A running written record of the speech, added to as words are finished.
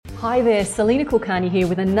Hi there, Selena Kulkarni here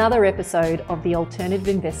with another episode of the Alternative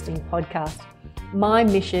Investing Podcast. My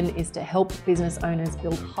mission is to help business owners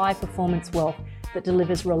build high-performance wealth that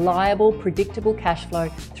delivers reliable, predictable cash flow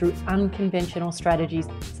through unconventional strategies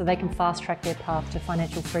so they can fast-track their path to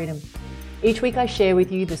financial freedom. Each week I share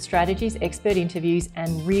with you the strategies, expert interviews,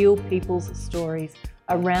 and real people's stories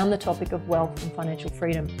around the topic of wealth and financial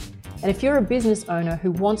freedom. And if you're a business owner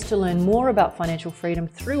who wants to learn more about financial freedom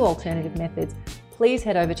through alternative methods, please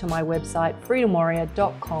head over to my website,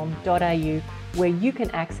 freedomwarrior.com.au, where you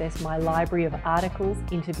can access my library of articles,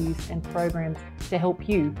 interviews, and programs to help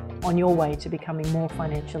you on your way to becoming more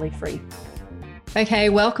financially free. Okay,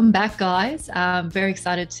 welcome back, guys. I'm very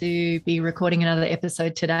excited to be recording another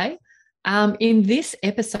episode today. In this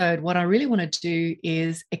episode, what I really want to do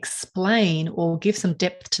is explain or give some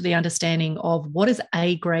depth to the understanding of what does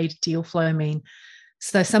A-grade deal flow mean.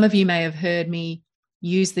 So some of you may have heard me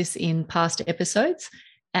use this in past episodes,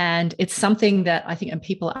 and it's something that I think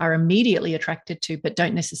people are immediately attracted to, but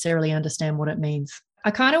don't necessarily understand what it means. I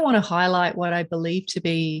kind of want to highlight what I believe to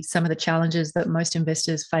be some of the challenges that most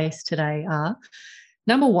investors face today are.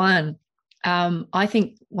 Number one, I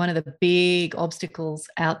think one of the big obstacles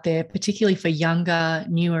out there, particularly for younger,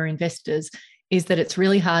 newer investors, is that it's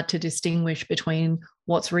really hard to distinguish between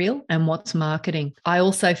what's real and what's marketing. I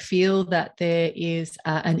also feel that there is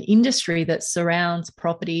an industry that surrounds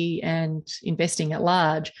property and investing at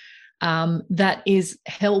large that is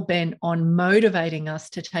hell-bent on motivating us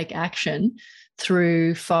to take action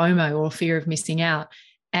through FOMO, or fear of missing out.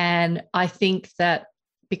 And I think that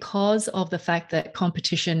because of the fact that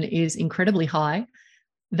competition is incredibly high,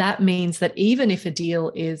 that means that even if a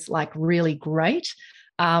deal is like really great,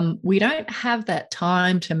 we don't have that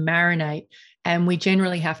time to marinate, and we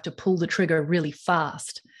generally have to pull the trigger really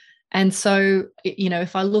fast. And so,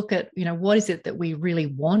 if I look at, what is it that we really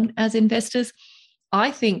want as investors,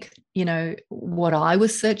 I think, what I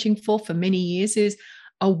was searching for many years is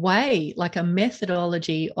a way, like a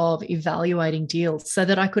methodology of evaluating deals so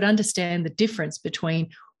that I could understand the difference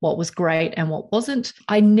between what was great and what wasn't.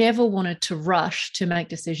 I never wanted to rush to make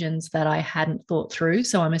decisions that I hadn't thought through.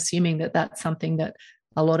 So I'm assuming that that's something that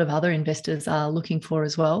a lot of other investors are looking for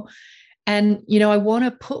as well. And, I want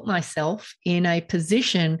to put myself in a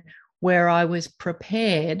position where I was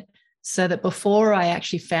prepared so that before I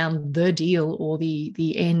actually found the deal or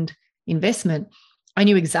the end investment, I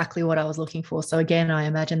knew exactly what I was looking for. So again, I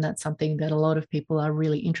imagine that's something that a lot of people are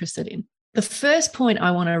really interested in. The first point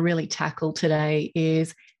I want to really tackle today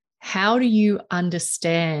is, how do you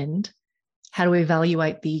understand how to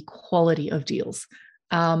evaluate the quality of deals?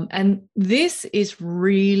 And this is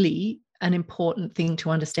really an important thing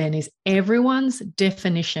to understand, is everyone's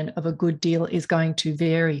definition of a good deal is going to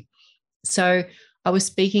vary. So I was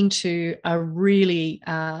speaking to a really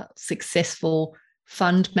successful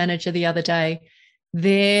fund manager the other day.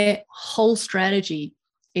 Their whole strategy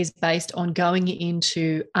is based on going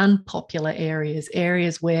into unpopular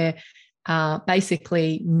areas where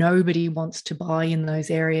basically nobody wants to buy in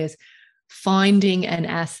those areas, finding an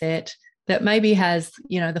asset that maybe has,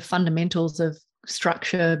 the fundamentals of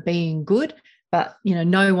structure being good, but,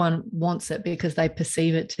 no one wants it because they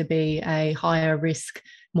perceive it to be a higher risk,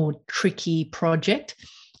 more tricky project.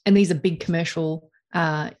 And these are big commercial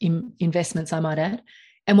investments, I might add.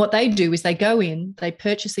 And what they do is they go in, they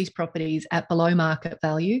purchase these properties at below market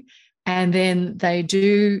value, and then they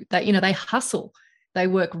hustle. They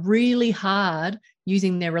work really hard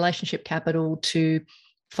using their relationship capital to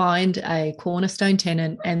find a cornerstone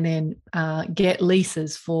tenant and then get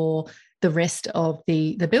leases for the rest of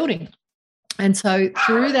the building. And so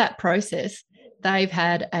through that process, they've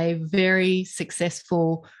had a very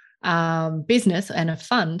successful business and a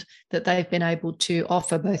fund that they've been able to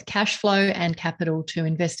offer both cash flow and capital to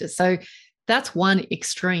investors. So that's one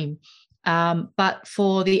extreme. But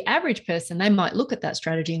for the average person, they might look at that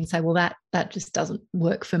strategy and say, well, that just doesn't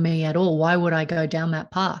work for me at all. Why would I go down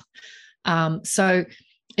that path? So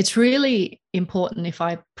it's really important, if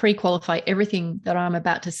I pre-qualify everything that I'm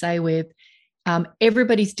about to say with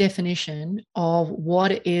everybody's definition of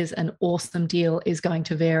what is an awesome deal is going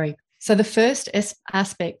to vary. So the first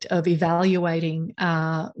aspect of evaluating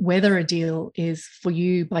whether a deal is for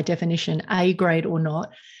you by definition A grade or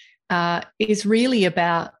not is really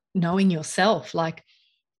about knowing yourself. Like,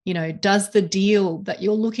 does the deal that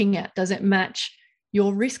you're looking at, does it match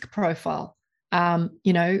your risk profile?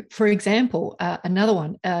 For example, another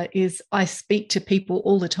one is I speak to people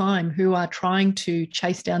all the time who are trying to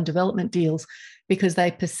chase down development deals because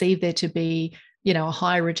they perceive there to be, a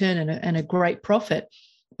high return and a great profit.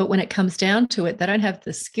 But when it comes down to it, they don't have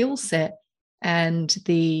the skill set and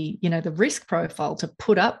the risk profile to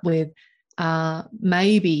put up with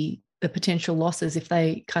maybe the potential losses if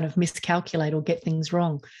they kind of miscalculate or get things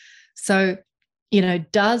wrong. So,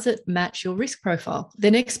 does it match your risk profile?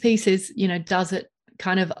 The next piece is, does it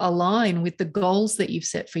kind of align with the goals that you've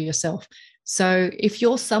set for yourself? So if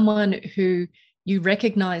you're someone who you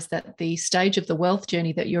recognize that the stage of the wealth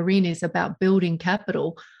journey that you're in is about building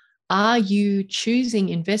capital, are you choosing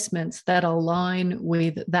investments that align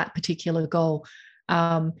with that particular goal?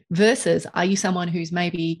 Versus, are you someone who's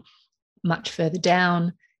maybe much further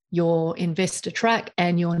down your investor track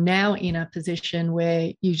and you're now in a position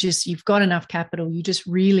where you've got enough capital, you just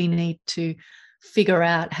really need to figure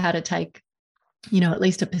out how to take at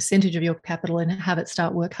least a percentage of your capital and have it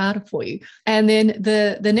start work harder for you. And then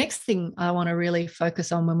the next thing I want to really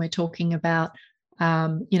focus on when we're talking about,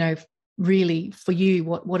 really for you,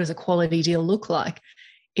 what does a quality deal look like,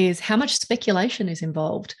 is how much speculation is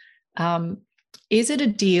involved. Is it a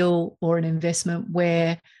deal or an investment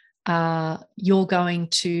where you're going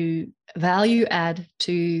to value add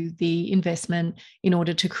to the investment in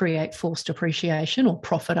order to create forced appreciation or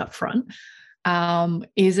profit up front?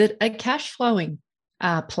 Is it a cash flowing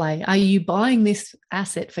play? Are you buying this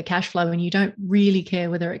asset for cash flow and you don't really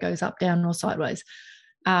care whether it goes up, down, or sideways?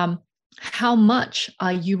 How much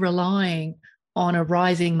are you relying on a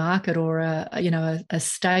rising market or a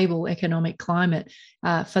stable economic climate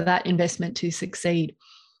for that investment to succeed?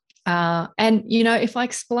 And if I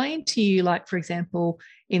explain to you, like, for example,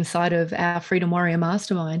 inside of our Freedom Warrior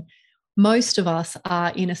Mastermind, most of us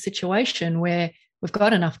are in a situation where we've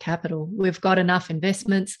got enough capital, we've got enough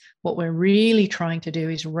investments. What we're really trying to do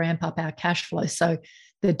is ramp up our cash flow. So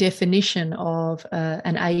the definition of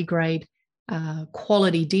an A-grade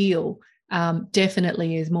quality deal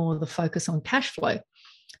definitely is more the focus on cash flow.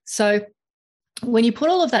 So when you put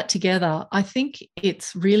all of that together, I think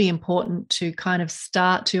it's really important to kind of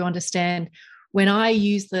start to understand, when I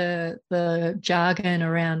use the jargon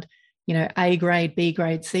around, A grade, B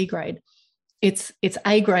grade, C grade, it's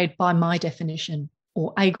A grade by my definition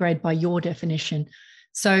or A grade by your definition.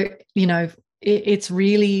 So, it's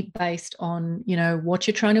really based on, what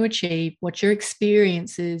you're trying to achieve, what your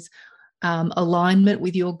experience is, alignment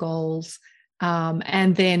with your goals,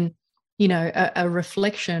 and then, a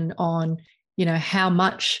reflection on, how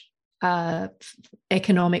much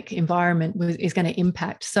economic environment is going to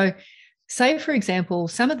impact. So say, for example,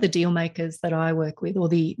 some of the deal makers that I work with, or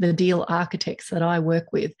the deal architects that I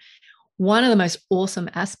work with, one of the most awesome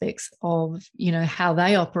aspects of, how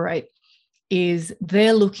they operate is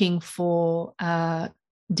they're looking for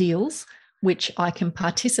deals which I can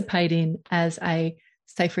participate in as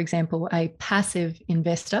say, for example, a passive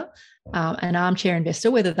investor, an armchair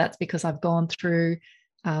investor, whether that's because I've gone through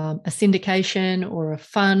a syndication or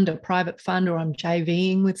a private fund, or I'm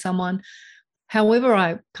JVing with someone. However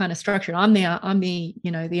I kind of structure it, I'm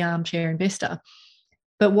the armchair investor.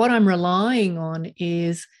 But what I'm relying on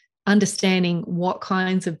is understanding what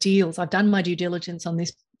kinds of deals. I've done my due diligence on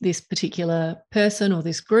this particular person or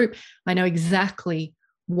this group. I know exactly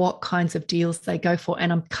what kinds of deals they go for,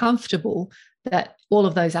 and I'm comfortable that all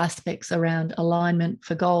of those aspects around alignment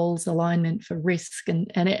for goals, alignment for risk,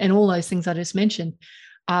 and all those things I just mentioned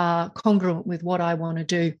are congruent with what I want to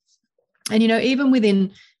do. And even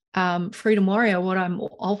within Freedom Warrior, what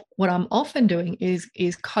I'm often doing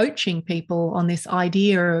is coaching people on this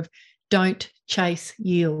idea of don't chase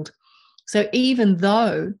yield. So even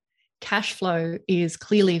though cash flow is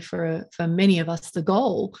clearly for many of us the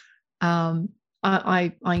goal,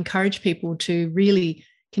 I encourage people to really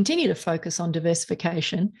continue to focus on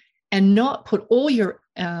diversification and not put all your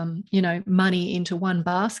money into one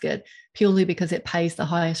basket purely because it pays the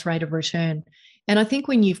highest rate of return. And I think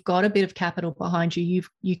when you've got a bit of capital behind you,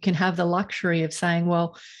 you can have the luxury of saying,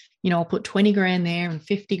 well, I'll put 20 grand there and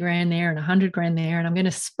 50 grand there and 100 grand there, and I'm going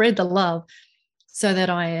to spread the love so that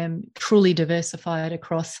I am truly diversified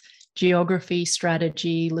across geography,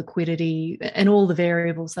 strategy, liquidity, and all the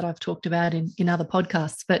variables that I've talked about in other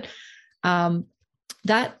podcasts. But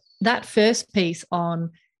that first piece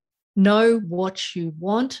on know what you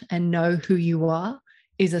want and know who you are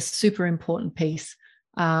is a super important piece.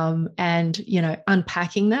 And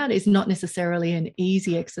unpacking that is not necessarily an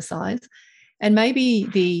easy exercise. And maybe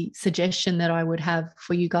the suggestion that I would have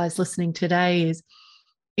for you guys listening today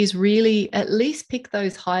is really at least pick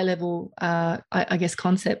those high level, I guess,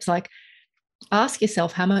 concepts. Like, ask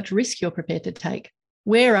yourself how much risk you're prepared to take.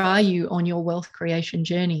 Where are you on your wealth creation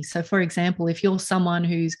journey? So, for example, if you're someone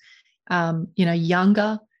who's,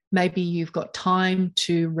 younger, maybe you've got time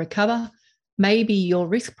to recover, maybe your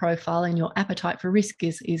risk profile and your appetite for risk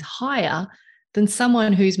is higher than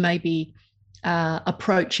someone who's maybe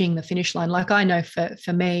approaching the finish line. Like, I know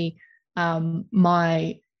for me,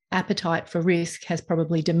 my appetite for risk has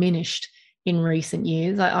probably diminished in recent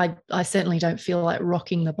years. I certainly don't feel like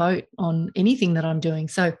rocking the boat on anything that I'm doing.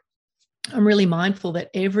 So I'm really mindful that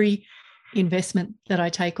every investment that I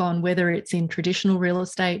take on, whether it's in traditional real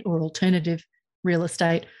estate or alternative real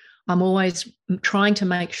estate, I'm always trying to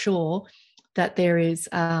make sure that there is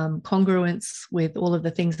congruence with all of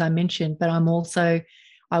the things I mentioned. But I'm also,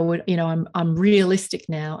 I'm realistic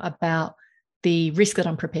now about the risk that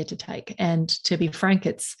I'm prepared to take. And to be frank,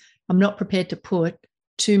 I'm not prepared to put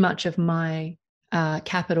too much of my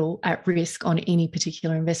capital at risk on any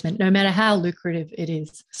particular investment, no matter how lucrative it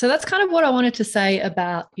is. So that's kind of what I wanted to say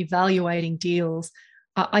about evaluating deals.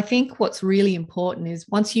 I think what's really important is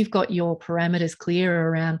once you've got your parameters clear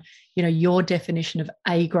around, your definition of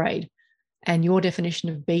A grade and your definition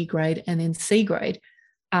of B grade and then C grade,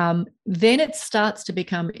 then it starts to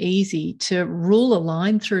become easy to rule a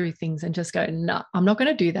line through things and just go, no, I'm not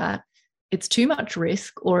going to do that. It's too much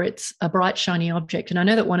risk, or it's a bright, shiny object. And I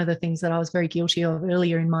know that one of the things that I was very guilty of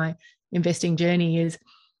earlier in my investing journey is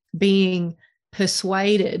being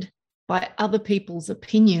persuaded by other people's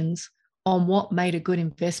opinions on what made a good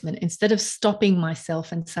investment, instead of stopping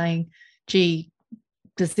myself and saying, gee,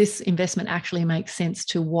 does this investment actually make sense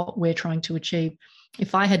to what we're trying to achieve?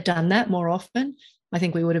 If I had done that more often, I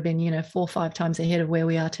think we would have been, 4 or 5 times ahead of where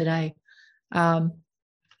we are today.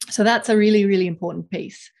 So that's a really, really important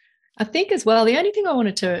piece. I think as well, the only thing I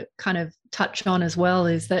wanted to kind of touch on as well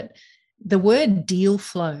is that the word deal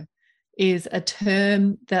flow is a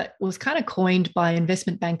term that was kind of coined by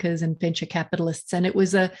investment bankers and venture capitalists. And it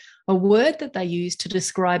was a word that they used to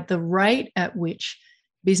describe the rate at which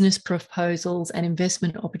business proposals and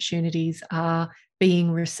investment opportunities are being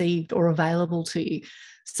received or available to you.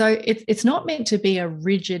 So it's not meant to be a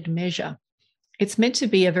rigid measure. It's meant to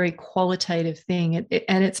be a very qualitative thing.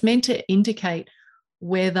 And it's meant to indicate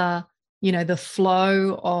whether, the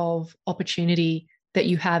flow of opportunity that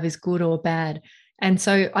you have is good or bad. And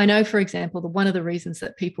so I know, for example, that one of the reasons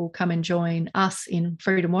that people come and join us in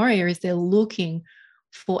Freedom Warrior is they're looking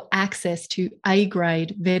for access to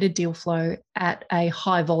A-grade vetted deal flow at a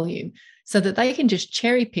high volume so that they can just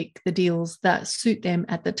cherry pick the deals that suit them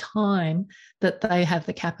at the time that they have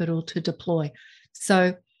the capital to deploy.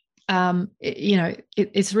 So,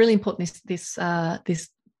 it's really important, this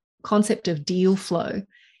concept of deal flow.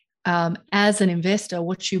 As an investor,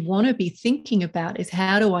 what you want to be thinking about is,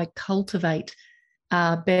 how do I cultivate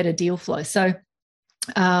better deal flow? So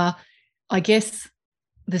I guess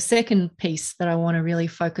the second piece that I want to really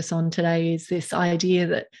focus on today is this idea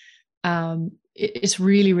that it's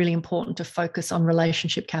really, really important to focus on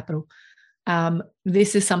relationship capital.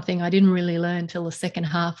 This is something I didn't really learn till the second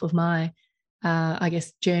half of my,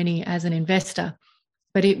 journey as an investor,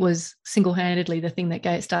 but it was single-handedly the thing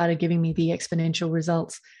that started giving me the exponential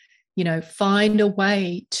results. Find a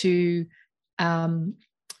way to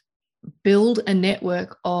build a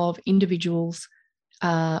network of individuals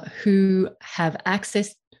who have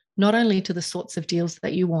access not only to the sorts of deals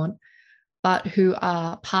that you want, but who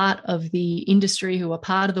are part of the industry, who are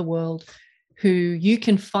part of the world, who you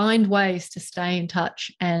can find ways to stay in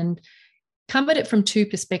touch and come at it from 2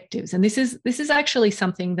 perspectives. And this is actually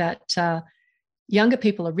something that younger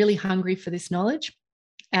people are really hungry for, this knowledge,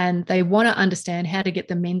 and they want to understand how to get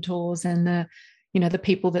the mentors and the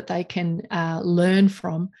people that they can learn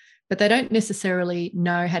from, but they don't necessarily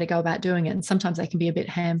know how to go about doing it. And sometimes they can be a bit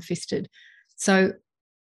ham-fisted. So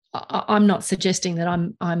I'm not suggesting that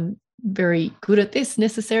I'm very good at this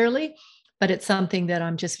necessarily, but it's something that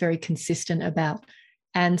I'm just very consistent about.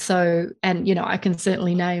 And so, I can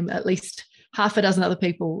certainly name at least half a dozen other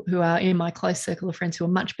people who are in my close circle of friends who are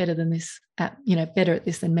much better than this, better at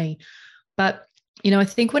this than me. But I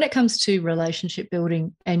think when it comes to relationship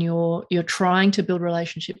building, and you're trying to build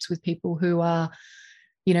relationships with people who are,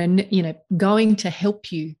 going to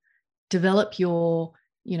help you develop your,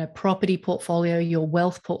 property portfolio, your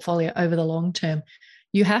wealth portfolio over the long term,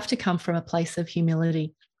 you have to come from a place of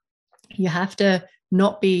humility. You have to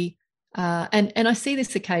not be, and I see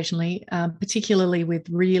this occasionally, particularly with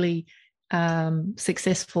really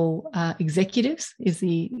successful executives, is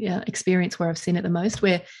the experience where I've seen it the most,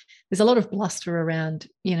 where there's a lot of bluster around,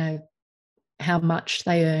 how much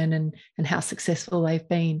they earn and how successful they've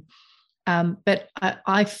been. But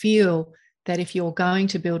I feel that if you're going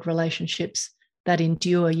to build relationships that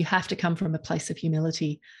endure, you have to come from a place of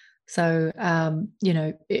humility. So,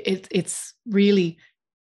 it's really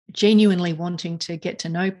genuinely wanting to get to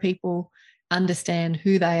know people, understand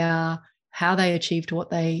who they are, how they achieved what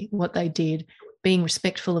they did, being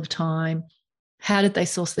respectful of time, how did they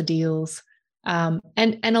source the deals, and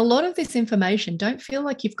a lot of this information, don't feel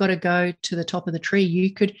like you've got to go to the top of the tree.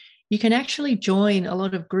 You could you can actually join a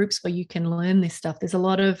lot of groups where you can learn this stuff. There's a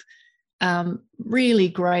lot of really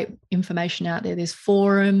great information out there. There's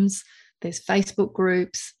forums, there's Facebook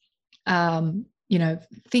groups.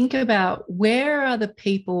 Think about, where are the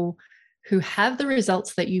people who have the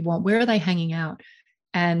results that you want? Where are they hanging out?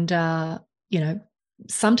 And,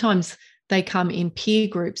 sometimes they come in peer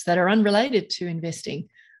groups that are unrelated to investing,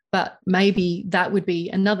 but maybe that would be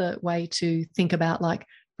another way to think about, like,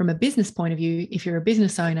 from a business point of view, if you're a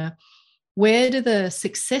business owner, where do the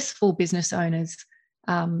successful business owners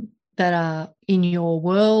that are in your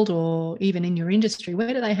world or even in your industry,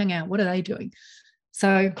 where do they hang out? What are they doing?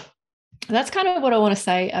 So that's kind of what I want to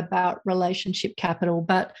say about relationship capital.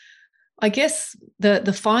 But I guess the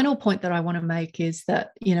final point that I want to make is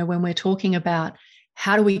that, when we're talking about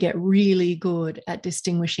how do we get really good at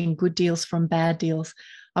distinguishing good deals from bad deals,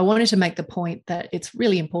 I wanted to make the point that it's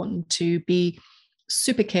really important to be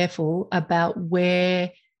super careful about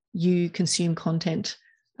where you consume content.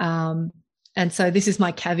 And so this is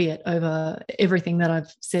my caveat over everything that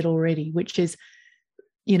I've said already, which is,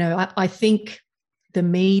 I think the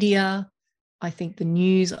media, I think the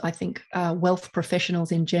news, I think wealth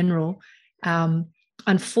professionals in general,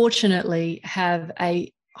 unfortunately, have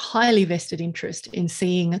a highly vested interest in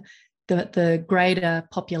seeing the greater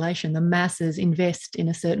population, the masses, invest in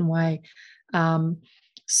a certain way.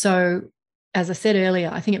 So, as I said earlier,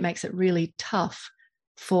 I think it makes it really tough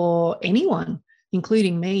for anyone,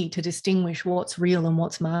 including me, to distinguish what's real and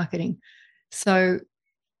what's marketing. So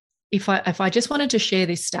if I just wanted to share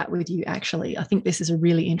this stat with you, actually, I think this is a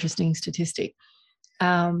really interesting statistic.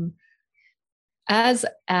 As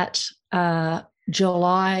at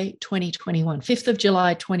July 2021, 5th of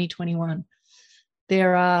July 2021,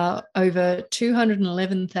 there are over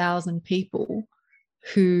 211,000 people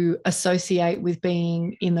who associate with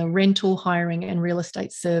being in the rental, hiring, and real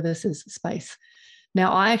estate services space.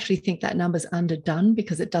 Now, I actually think that number's underdone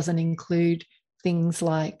because it doesn't include things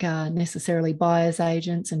like necessarily buyer's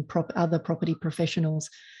agents and other property professionals.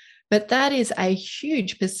 But that is a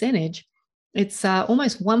huge percentage. It's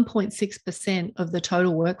almost 1.6% of the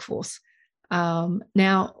total workforce.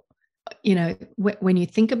 Now, when you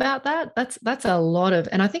think about that, that's a lot of,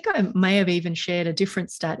 and I think I may have even shared a different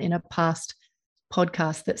stat in a past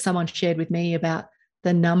podcast that someone shared with me about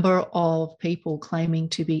the number of people claiming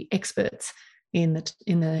to be experts in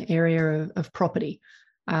the area of property.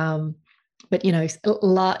 But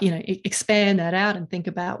expand that out and think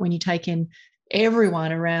about when you take in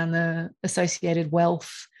everyone around the associated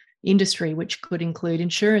wealth industry, which could include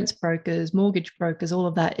insurance brokers, mortgage brokers, all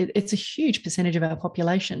of that. It's a huge percentage of our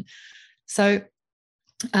population. So,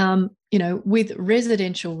 with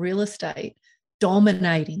residential real estate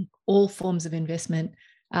dominating all forms of investment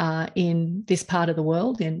in this part of the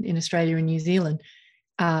world, in Australia and New Zealand,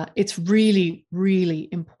 it's really, really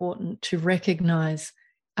important to recognise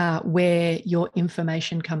where your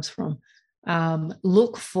information comes from.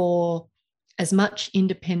 Look for as much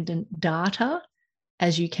independent data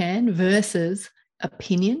as you can versus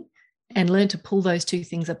opinion, and learn to pull those two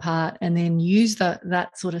things apart, and then use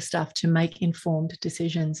that sort of stuff to make informed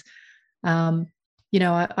decisions. I've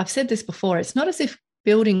said this before, it's not as if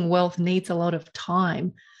building wealth needs a lot of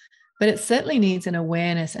time, but it certainly needs an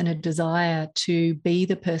awareness and a desire to be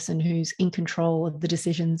the person who's in control of the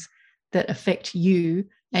decisions that affect you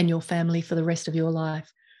and your family for the rest of your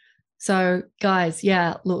life. So guys,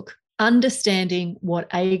 look, understanding what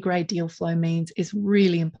A-grade deal flow means is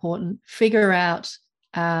really important. Figure out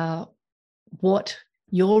what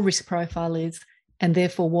your risk profile is, and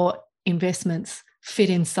therefore what investments fit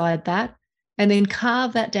inside that, and then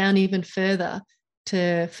carve that down even further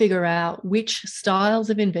to figure out which styles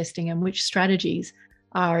of investing and which strategies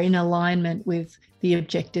are in alignment with the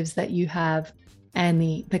objectives that you have and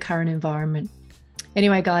the current environment.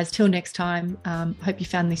 Anyway, guys, till next time, hope you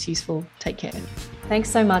found this useful. Take care. Thanks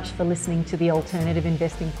so much for listening to the Alternative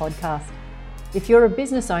Investing Podcast. If you're a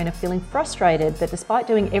business owner feeling frustrated that despite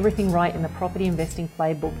doing everything right in the property investing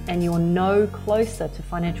playbook and you're no closer to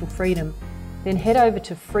financial freedom, then head over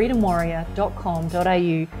to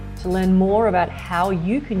freedomwarrior.com.au to learn more about how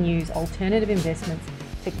you can use alternative investments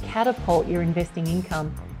to catapult your investing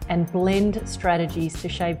income and blend strategies to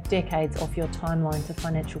shave decades off your timeline to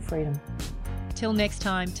financial freedom. Till next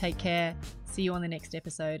time, take care. See you on the next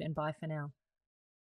episode, and bye for now.